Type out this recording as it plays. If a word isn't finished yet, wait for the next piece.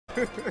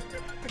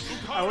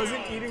I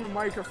wasn't eating the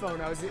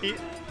microphone. I was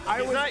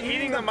not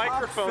eating the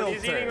microphone.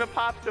 He's eating the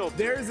pop filter.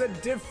 There's a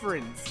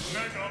difference.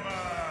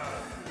 Megaman.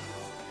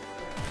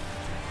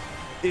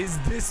 Is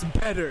this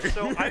better?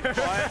 So I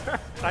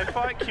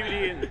fought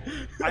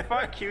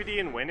QD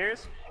in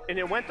winners, and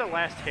it went the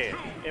last hit.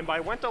 And by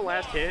went the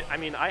last hit, I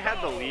mean I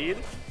had the lead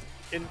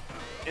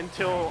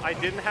until I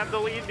didn't have the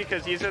lead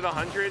because he's at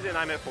 100 and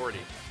I'm at 40.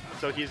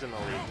 So he's in the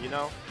lead, you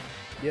know?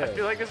 Yeah. I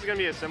feel like this is gonna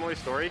be a similar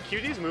story.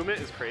 QD's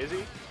movement is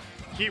crazy.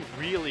 He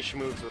really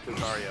schmooves with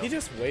Lucario. He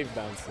just wave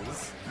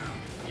bounces.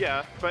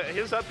 Yeah, but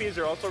his up Bs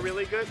are also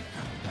really good.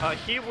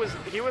 He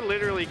would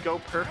literally go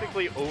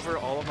perfectly over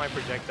all of my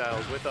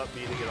projectiles with up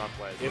B to get off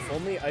ledge. If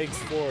only Ike's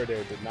forward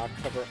air did not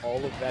cover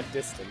all of that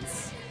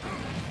distance.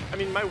 I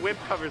mean, my whip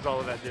covers all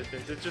of that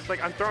distance. It's just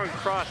like I'm throwing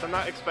cross. I'm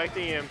not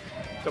expecting him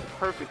to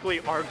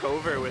perfectly arc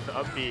over with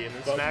up B and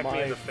then smack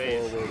me in the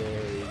face. But my forward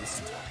air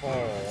is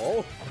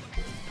tall.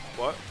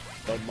 What?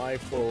 But my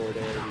forward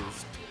air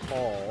is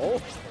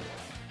tall.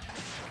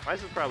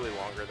 Mine's is probably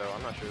longer though.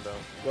 I'm not sure though.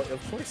 Well,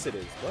 of course it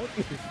is. What?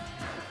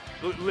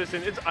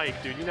 Listen, it's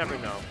Ike, dude. You never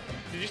know.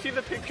 Did you see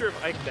the picture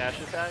of Ike's dash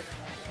attack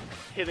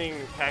hitting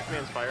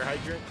Pac-Man's fire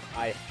hydrant?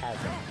 I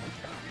haven't.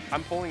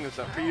 I'm pulling this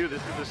up for you.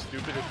 This is the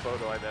stupidest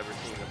photo I've ever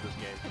seen of this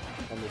game.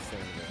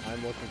 Understandable.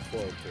 I'm looking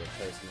forward to it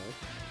personally.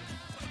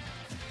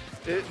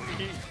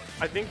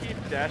 I think he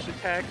dash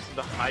attacks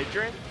the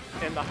hydrant,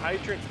 and the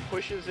hydrant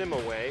pushes him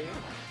away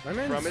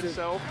from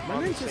itself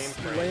on the same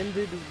frame.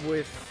 Landed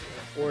with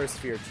Aura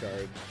Sphere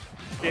charge.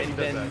 Yeah, and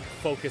then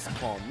focus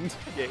palmed.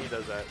 Yeah, he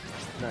does that.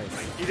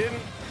 Nice. He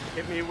didn't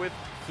hit me with...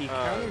 He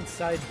countered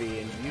side B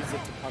and used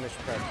it to punish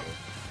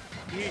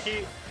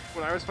Presher.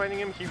 When I was fighting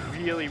him, he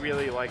really,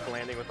 really liked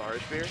landing with Aura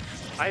Sphere.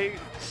 I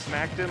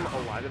smacked him a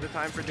lot of the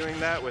time for doing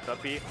that with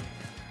up B.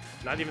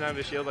 Not even out of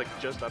the shield, like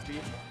just up B,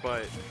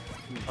 but...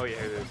 Oh yeah,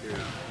 here it is, here it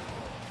is.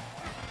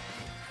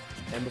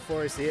 And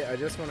before I see it, I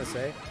just want to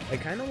say, I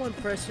kind of want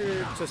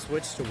Presher to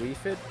switch to Wii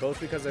Fit, both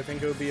because I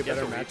think it would be a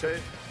better matchup.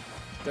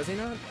 Does he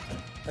not?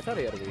 I thought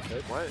he had a Wii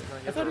Fit. What? No,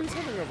 I thought he was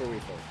having over Wii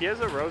Fit. He has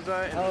a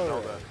Rosa and a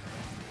Zelda.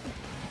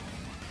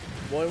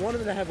 Well, I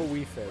wanted to have a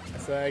Wii Fit,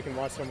 so I can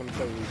watch someone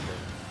play Wii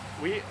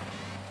Fit.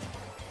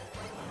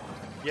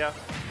 Yeah.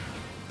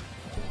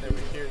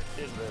 Here's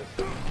this.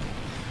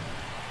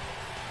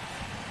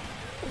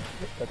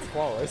 That's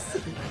flawless.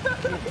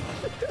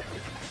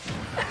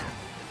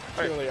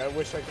 Really, I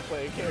wish I could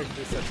play a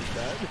character such as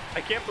that.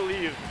 I can't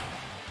believe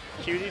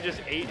QD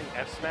just ate an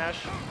F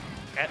smash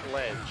at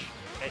ledge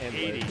at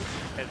 80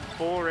 at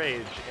full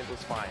rage and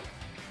was fine.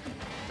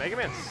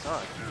 Megaman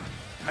sucks.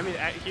 I mean,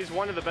 he's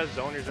one of the best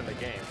zoners in the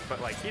game, but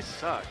like he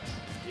sucks,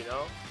 you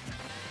know?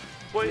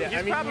 Well, yeah, he's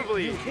I mean,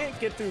 probably you can't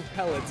get through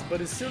pellets,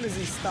 but as soon as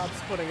he stops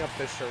putting up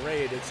the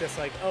charade, it's just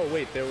like, oh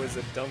wait, there was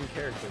a dumb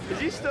character. Is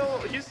he still?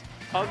 He's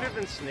other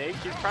than Snake,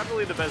 he's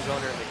probably the best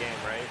zoner in the game,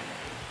 right?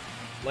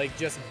 Like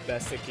just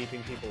best at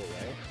keeping people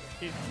away.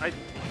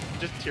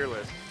 Just tier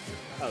list.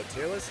 Oh,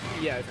 tier list?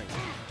 Yeah, I think so.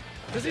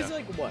 Because he's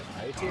like what,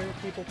 high tier?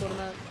 People put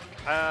him at?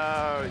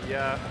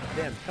 Yeah.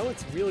 Damn,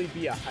 pellets really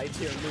be a high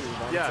tier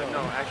move. On yeah, its own.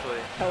 no, actually.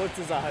 Pellets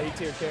is a high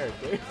tier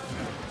character.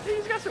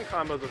 He's got some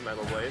combos with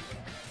Metal Blade.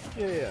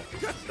 Yeah.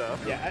 He's got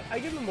stuff. Yeah, I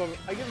give him a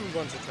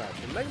bunch of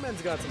traction.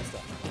 Megaman's got some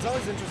stuff. It's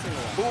always interesting to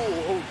watch.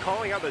 Oh,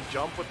 calling out the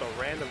jump with the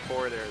random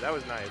forward there. That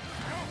was nice.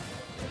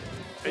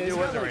 Yeah, it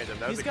wasn't random.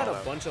 That was he's got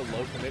a bunch of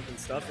low commitment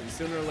stuff, and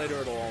sooner or later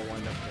it'll all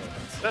wind up killing.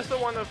 That's the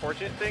one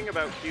unfortunate thing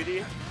about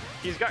QD.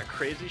 He's got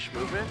crazy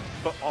movement,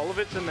 but all of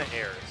it's in the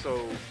air, so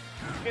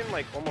you can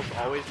like almost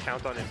always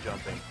count on him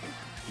jumping.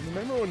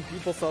 Remember when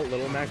people thought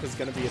Little Mac was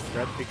going to be a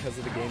threat because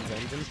of the game's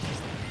engine?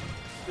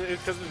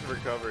 It's because of his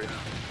recovery.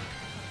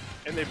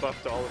 And they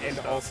buffed all of his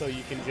stuff. Also,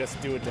 you can just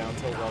do a down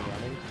tilt while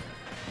running.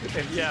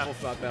 And yeah. People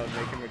thought that would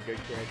make him a good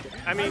character.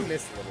 I mean,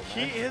 miss Little Mac.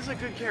 He is a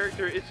good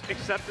character,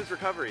 except his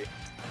recovery.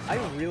 I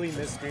really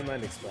miss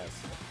Streamland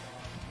Express.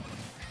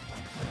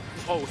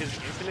 Oh, his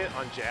infinite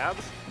on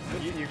jabs?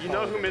 You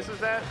know who misses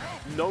that?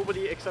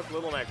 Nobody except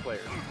Little Mac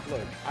players.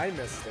 Look, I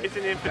missed it. It's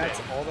an infinite.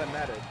 That's all that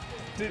mattered.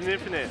 It's an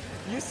infinite.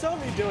 You saw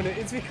me doing it.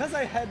 It's because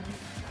I had...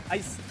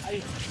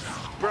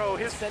 Bro,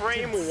 his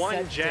frame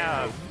one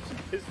jab.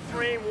 His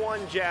frame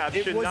one jab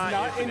should not. It was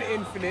not an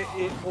infinite.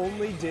 It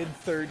only did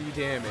 30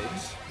 damage.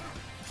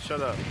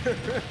 Shut up.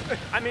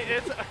 I mean,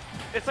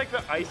 it's like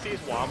the Icy's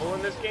wobble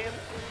in this game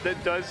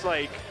that does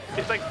like,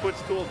 it's like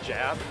footstool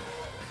jab.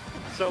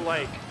 So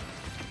like,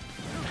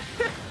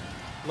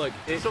 look,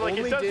 it so like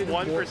it does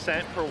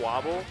 1% per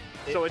wobble.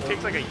 So it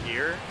takes like a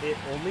year. It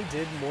only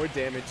did more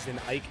damage than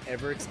Ike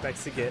ever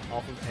expects to get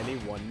off of any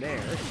one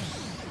nair.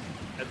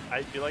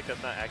 I feel like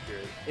that's not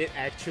accurate. It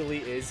actually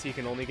is. He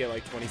can only get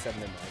like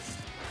 27 in most.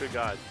 Good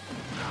God.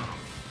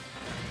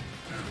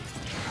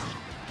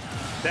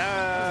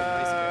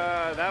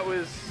 That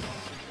was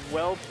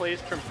well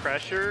placed from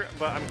Presher,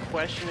 but I'm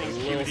questioning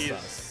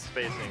QD's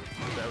spacing.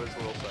 That was a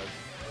little sus.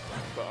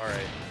 But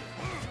alright.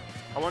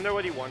 I wonder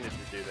what he wanted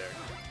to do there.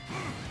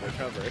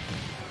 Recover.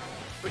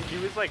 But he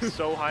was like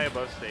so high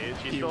above stage.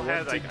 He still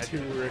had like to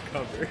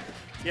recover.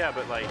 Yeah,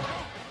 but like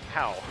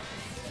how?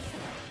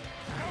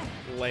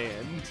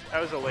 Land.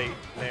 That was a late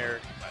there,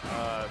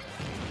 a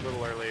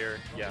little earlier.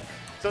 Yeah.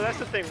 So that's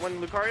the thing.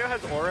 When Lucario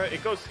has Aura,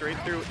 it goes straight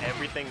through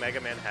everything Mega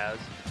Man has,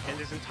 and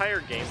his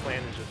entire game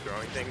plan is just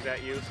throwing things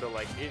at you. So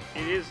like,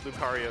 it is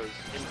Lucario's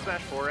in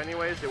Smash 4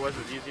 anyways. It was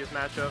his easiest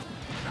matchup.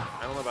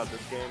 I don't know about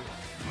this game,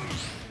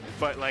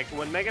 but like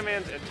when Mega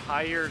Man's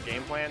entire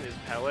game plan is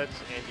pellets,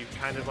 and you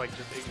kind of like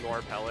just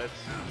ignore pellets,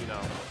 you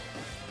know.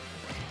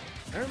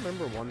 I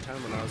remember one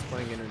time when I was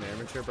playing in an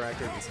amateur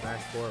bracket in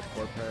Smash 4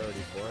 Port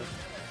Priority 4.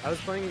 I was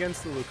playing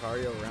against the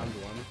Lucario round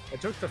 1. I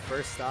took the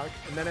first stock,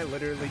 and then I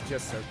literally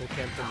just circle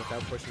camped him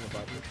without pushing a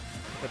button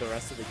for the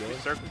rest of the game.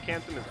 Circle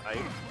camped him as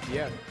Ike?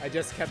 Yeah, I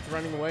just kept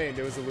running away, and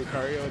it was a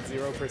Lucario at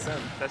 0%.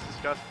 That's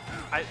disgusting.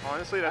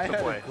 Honestly, that's a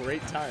play. I had a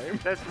great time.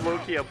 That's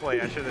low-key a play.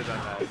 I should have done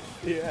that.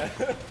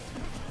 Yeah.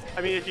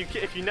 I mean,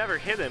 if you never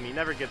hit him, he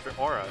never gets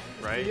Aura,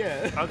 right?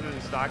 Yeah. Other than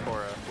stock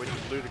Aura, which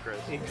is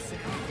ludicrous.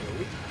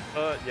 Exactly.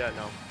 Yeah,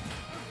 no.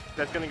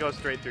 That's gonna go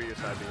straight through your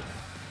side B.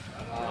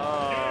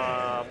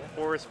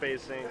 Poor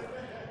spacing.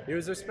 He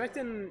was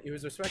respecting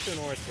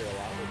Aura Sphere a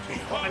lot, which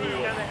is I mean, you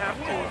kinda have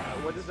to.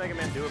 What does Mega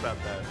Man do about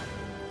that?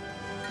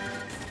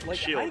 like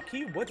Shield. high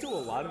key, what do a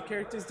lot of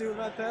characters do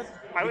about that?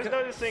 I was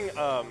noticing,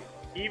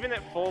 even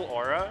at full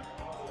Aura,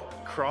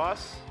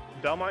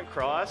 Belmont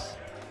Cross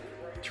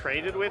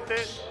traded with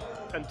it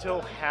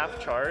until half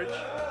charge,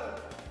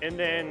 and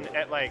then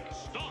at like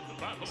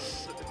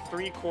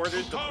 3/4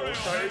 to full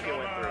charge, it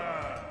went through.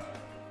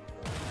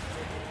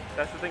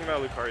 That's the thing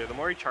about Lucario. The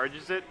more he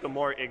charges it, the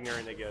more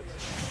ignorant it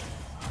gets.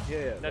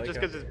 Yeah. Not just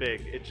because it's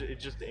big,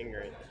 it's just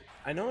ignorant.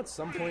 I know at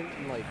some point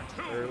in like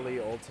early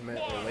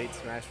Ultimate or late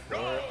Smash 4,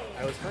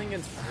 I was playing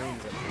against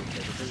Runes at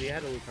Lucario because he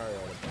had a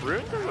Lucario on the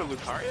Runes is a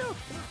Lucario?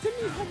 Didn't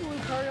he have a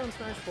Lucario in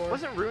Smash 4?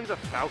 Wasn't Runes a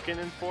Falcon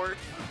in 4?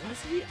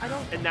 Was he? I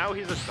don't... And now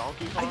he's a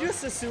Donkey Kong? I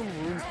just assume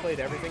Runes played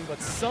everything,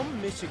 but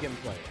some Michigan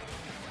player.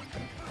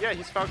 Yeah,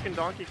 he's Falcon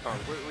Donkey Kong.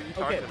 What are you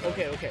talking about?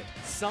 Okay.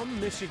 Some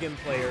Michigan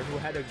player who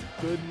had a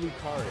good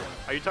Lucario.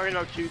 Are you talking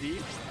about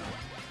QD?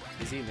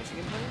 Is he a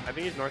Michigan player? I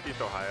think he's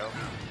Northeast Ohio.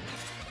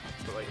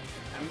 But like,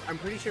 I'm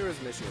pretty sure it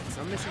was Michigan.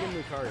 Some Michigan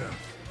Lucario.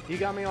 He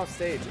got me off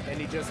stage, and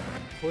he just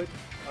put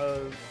a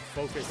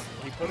focus.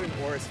 He put an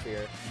Aura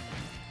Sphere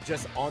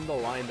just on the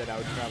line that I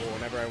would travel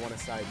whenever I want to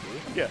side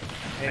B. yeah.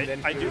 And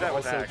then I he do would that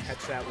with also Axe.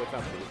 catch that with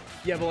up B.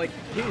 Yeah, but like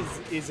his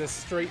is a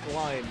straight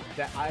line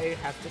that I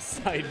have to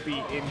side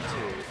B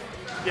into.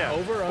 Yeah.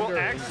 Over, well, under,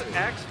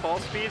 Axe fall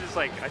speed is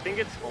like, I think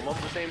it's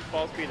almost the same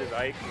fall speed as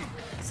Ike.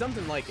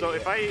 Something like So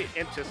it. if I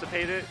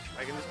anticipate it,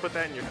 I can just put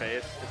that in your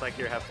face. It's like,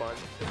 here, have fun.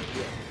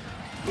 Yeah.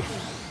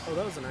 Oh,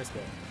 that was a nice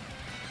goal.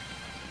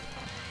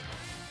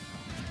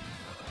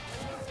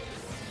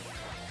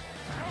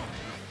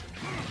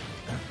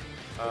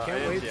 I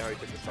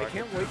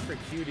can't wait for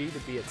QD to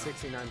be at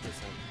 69%.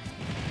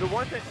 The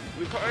one thing,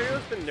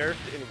 Lucario's been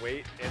nerfed in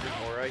weight and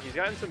in aura. He's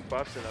gotten some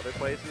buffs in other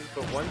places,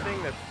 but one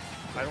thing that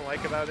I don't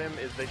like about him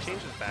is they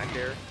changed his back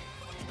air.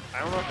 I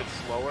don't know if it's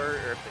slower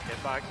or if the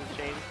hitbox has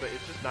changed, but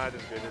it's just not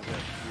as good as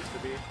it used to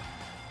be.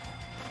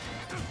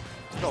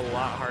 It's a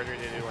lot harder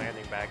to do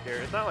landing back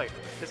air. It's not like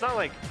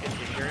an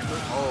ignorant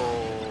move.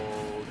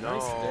 Oh no!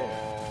 Nice there.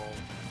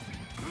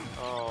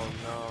 Oh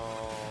no!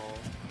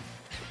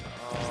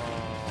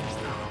 Oh.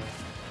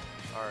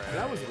 All right.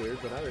 That was weird,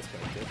 but I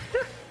respect it.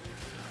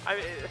 I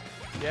mean,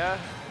 yeah.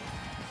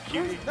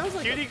 That was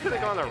like QD could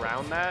have gone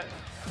around that.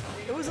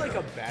 It was like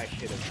a back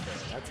hit of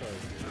fair. That's what I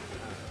was doing.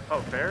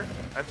 Oh, fair?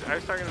 I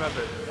was talking about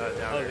the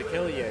down Oh, air. the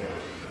kill? Yeah.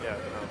 Yeah,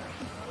 no.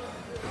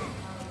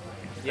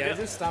 Yeah, I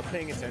just stopped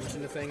paying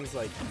attention to things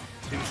like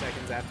 2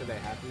 seconds after they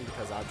happen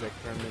because object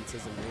permanence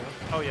isn't real.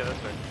 Oh, yeah, that's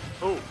right.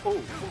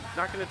 Oh,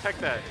 not gonna tech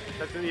that.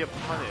 That's gonna be a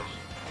punish.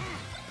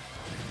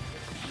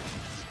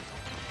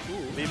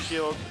 Ooh. Leaf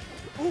shield.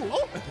 Ooh.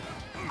 Oh,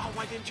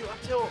 why didn't you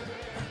up tilt?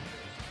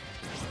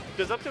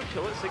 Does up tilt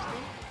kill at 60?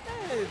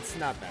 It's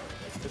not that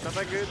ridiculous. It's not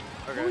that good?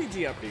 Okay.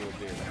 Luigi up B will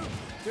do that.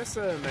 Just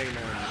a Mega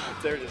Man.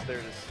 There it is.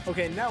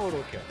 Okay, now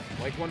it'll kill.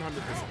 Like 100%.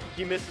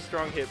 He missed a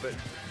strong hit, but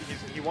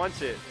he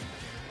wants it.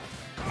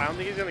 I don't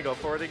think he's gonna go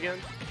for it again.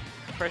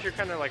 Presher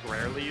kind of like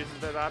rarely uses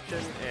that option,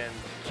 and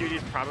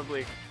QD's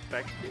probably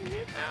expecting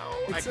it now.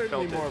 It's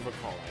certainly more of a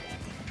call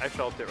out. I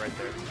felt it right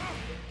there.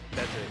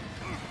 That's it.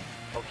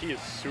 Oh, he is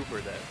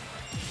super dead.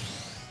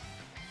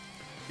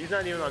 He's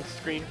not even on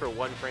screen for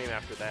 1 frame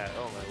after that.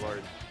 Oh my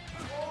lord.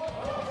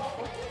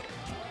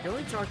 Can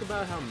we talk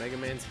about how Mega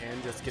Man's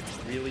hand just gets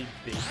really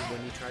big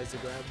when he tries to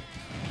grab?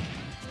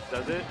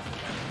 Does it?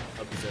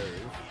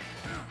 Observe.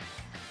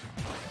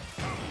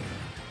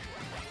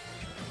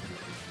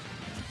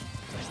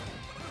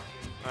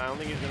 I don't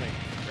think he's gonna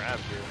grab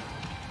here.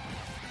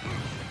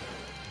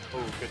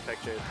 Oh, good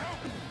tech chase.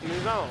 I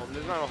mean,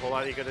 there's not a whole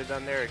lot he could have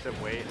done there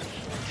except wait.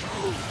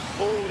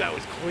 Oh, that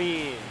was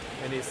clean.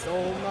 And he's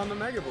still holding on the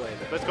Mega Blade.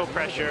 Let's go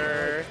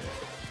Presher.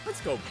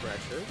 Let's go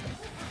Presher.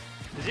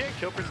 Is he at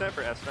kill percent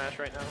for S Smash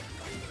right now?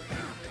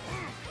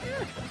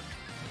 Yeah.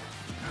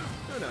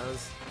 Who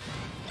knows?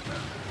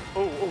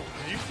 Oh,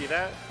 did you see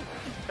that?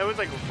 That was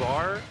like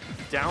RAR,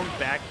 down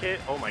back hit.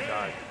 Oh my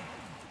god.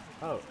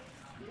 Oh.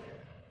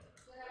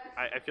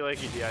 I feel like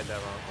he DI'd that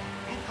wrong.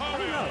 I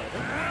don't know.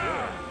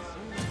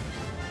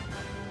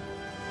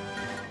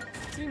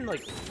 It seemed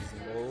like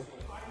reasonable.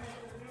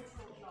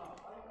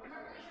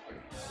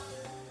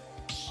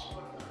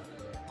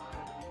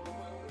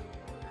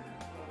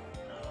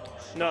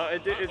 No,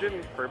 it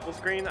didn't purple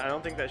screen. I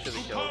don't think that should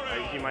have killed.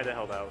 He might have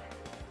held out.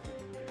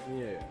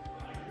 Yeah.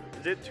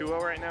 Is it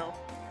 2-0 right now?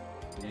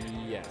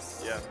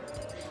 Yes. Yeah.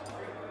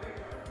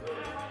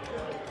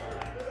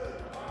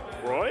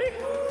 Roy?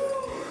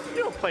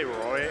 You don't play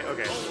Roy.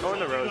 Okay, go in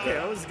the Rosa. Okay,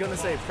 I was gonna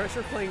say,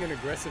 Presher playing an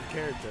aggressive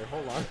character.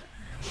 Hold on.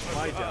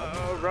 My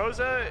job.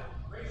 Rosa,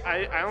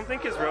 I don't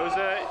think his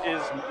Rosa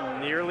is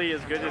nearly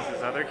as good as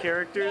his other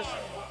characters,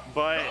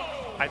 but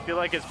I feel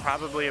like it's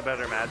probably a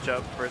better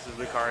matchup versus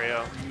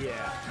Lucario.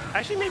 Yeah.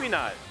 Actually, maybe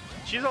not.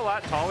 She's a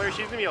lot taller.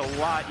 She's gonna be a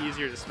lot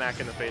easier to smack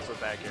in the face with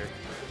that character.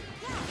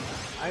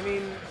 I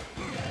mean,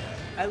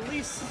 at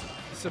least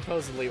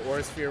supposedly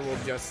Orsphere will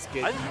just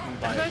get eaten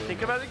by. Did I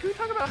think about it? Can we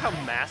talk about how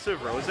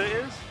massive Rosa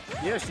is?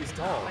 Yeah, she's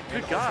tall.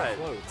 Good and God.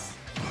 Also floats.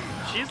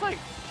 She's like.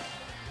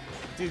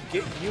 Dude,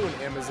 get you an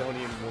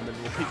Amazonian woman.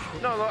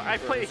 No, I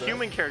play Rosa. a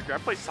human character. I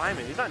play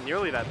Simon. He's not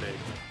nearly that big.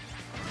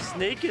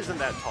 Snake isn't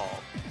that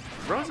tall.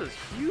 Rosa's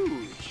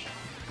huge.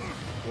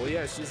 Well,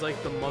 yeah, she's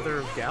like the mother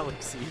of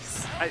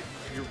galaxies.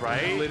 You're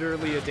right.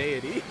 Literally a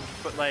deity.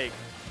 But like,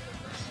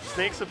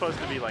 Snake's supposed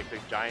to be like the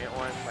giant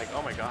one. Like,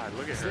 oh my God,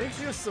 look at her.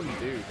 Snake's just some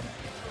dude.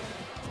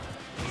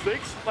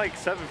 Snake's like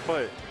 7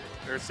 foot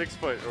or 6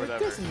 foot or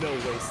whatever. There's no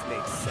way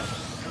Snake's 7.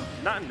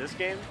 Not in this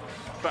game,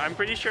 but I'm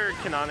pretty sure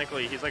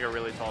canonically he's like a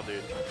really tall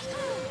dude.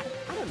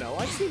 I don't know.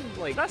 I've seen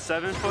like Not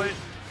 7 foot,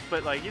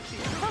 but like he's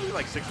probably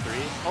like 6'3".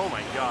 Oh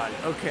my God.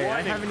 Okay, what I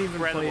an haven't even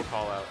incredible played.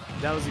 call out.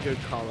 That was a good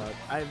call out.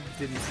 I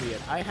didn't see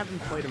it. I haven't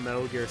played a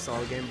Metal Gear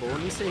Solid game, but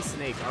when you say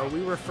Snake, are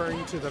we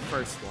referring to the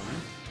first one?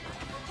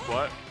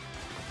 What?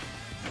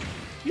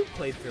 You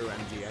played through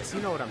MGS.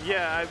 You know what I'm.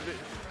 Yeah,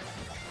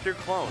 they're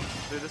clones.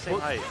 They're the same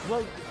height.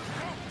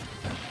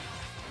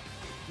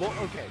 Well,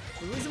 okay.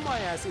 The reason why I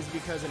ask is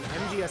because in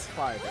MGS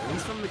 5, at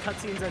least from the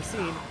cutscenes I've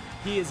seen,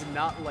 he is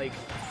not like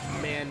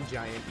man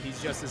giant.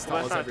 He's just as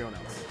tall as everyone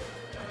else.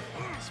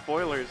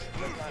 Spoilers.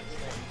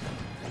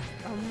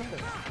 Oh no.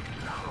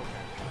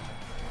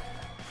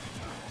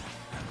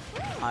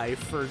 I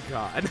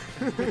forgot.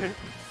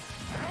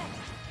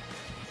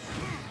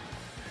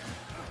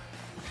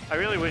 I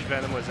really wish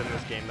Venom was in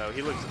this game though.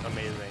 He looks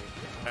amazing.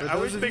 For I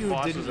those wish of Big you who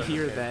Boss didn't was in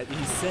hear this game. that,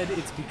 he said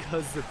it's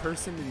because the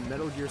person in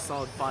Metal Gear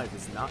Solid 5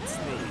 is not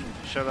Snake.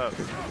 Shut up.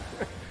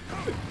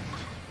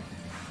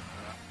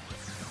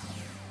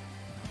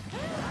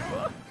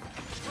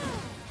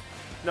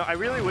 No, I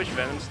really wish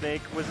Venom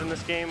Snake was in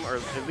this game, or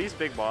at least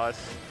Big Boss.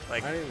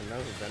 Like, I don't even know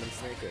who Venom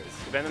Snake is.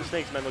 Venom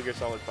Snake's Metal Gear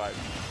Solid 5.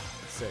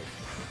 Sick.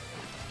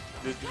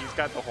 He's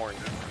got the horn.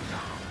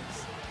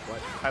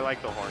 What? I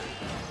like the horn.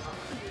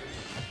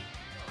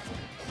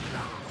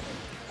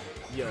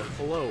 Yo,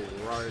 hello,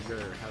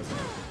 Rarger. How's it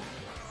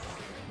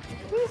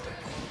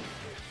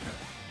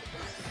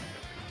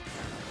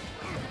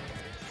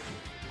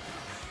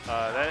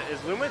going?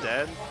 Is Luma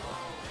dead?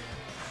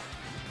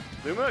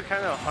 Luma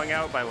kind of hung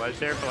out by ledge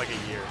there for like a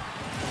year.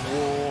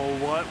 Whoa,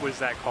 what was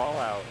that call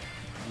out?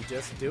 You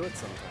just do it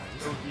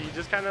sometimes. He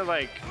just kind of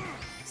like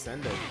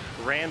Send it.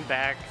 ran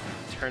back,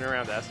 turn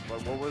around S.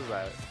 What was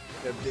that?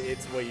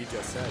 It's what you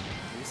just said.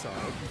 You saw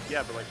it.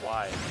 Yeah, but like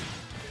why?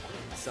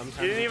 Sometimes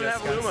He didn't you even just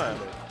have gotta Luma.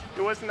 send it.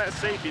 It wasn't that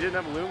safe. He didn't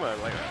have Luma.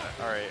 Like,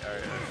 all right,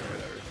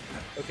 whatever.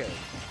 Okay.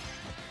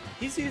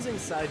 He's using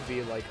side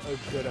B like a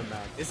good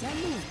amount. Is that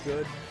move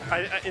good?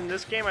 In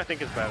this game, I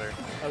think it's better.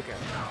 Okay.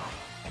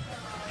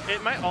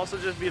 It might also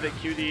just be that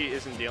QD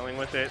isn't dealing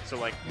with it, so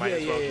like might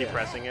as well keep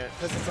pressing it.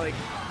 Because it's like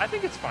I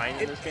think it's fine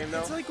in this game though.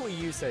 It's like what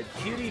you said.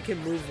 QD can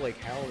move like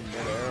hell in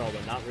midair,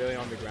 although not really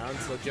on the ground.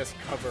 So just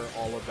cover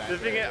all of that. The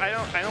thing is, I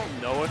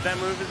don't know if that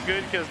move is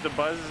good because the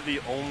Buzz is the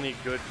only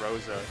good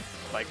Rosa,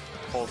 like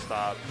full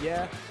stop.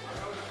 Yeah.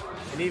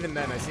 And even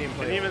then, I see him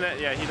play. And even that,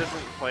 yeah, he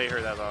doesn't play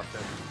her that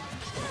often.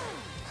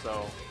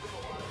 So.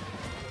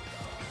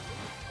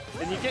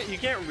 And you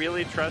can't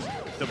really trust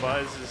the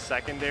Buzz's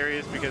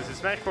secondaries because his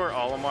Smash 4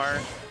 Olimar,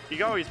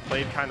 he always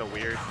played kind of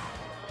weird,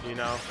 you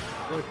know?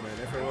 Look, man,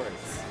 if it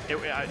works.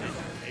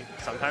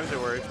 Sometimes it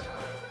works.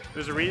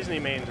 There's a reason he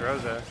mains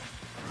Rosa.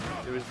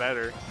 It was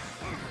better.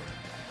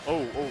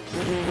 Oh.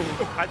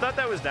 I thought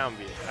that was down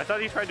B. I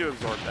thought he tried to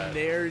absorb that.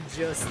 Nair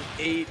just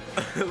ate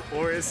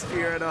Aura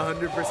Sphere at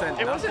 100%.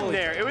 It wasn't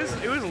Nair. It was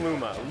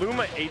Luma.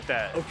 Luma ate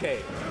that.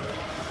 Okay.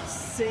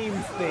 Same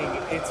thing.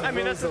 It's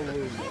Rosa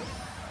Luma.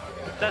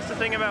 That's the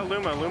thing about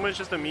Luma. Luma's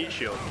just a meat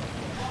shield.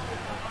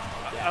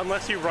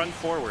 Unless you run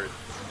forward.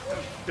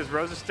 Because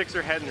Rosa sticks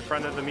her head in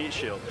front of the meat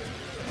shield.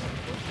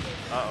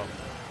 Uh-oh.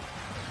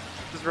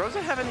 Does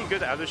Rosa have any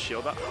good out of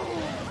shield?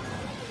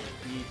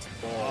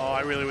 Oh,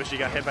 I really wish he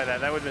got hit by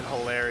that. That would have been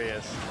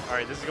hilarious.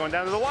 Alright, this is going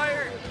down to the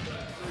wire.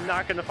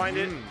 Not going to find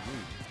it.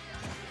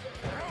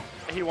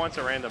 He wants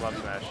a random up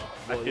smash.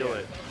 I feel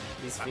it.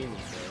 He's fiending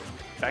for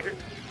it. Backer?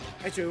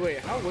 Actually, wait,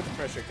 how would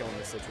Presher kill in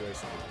this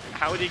situation?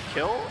 How would he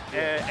kill?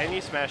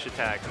 Any smash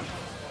attack.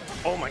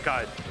 Oh my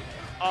god.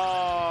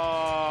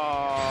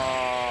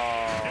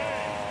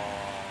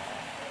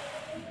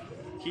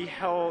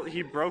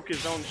 He broke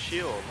his own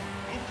shield.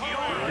 He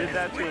did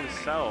that to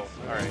himself.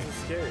 All right. I'm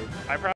scared. I probably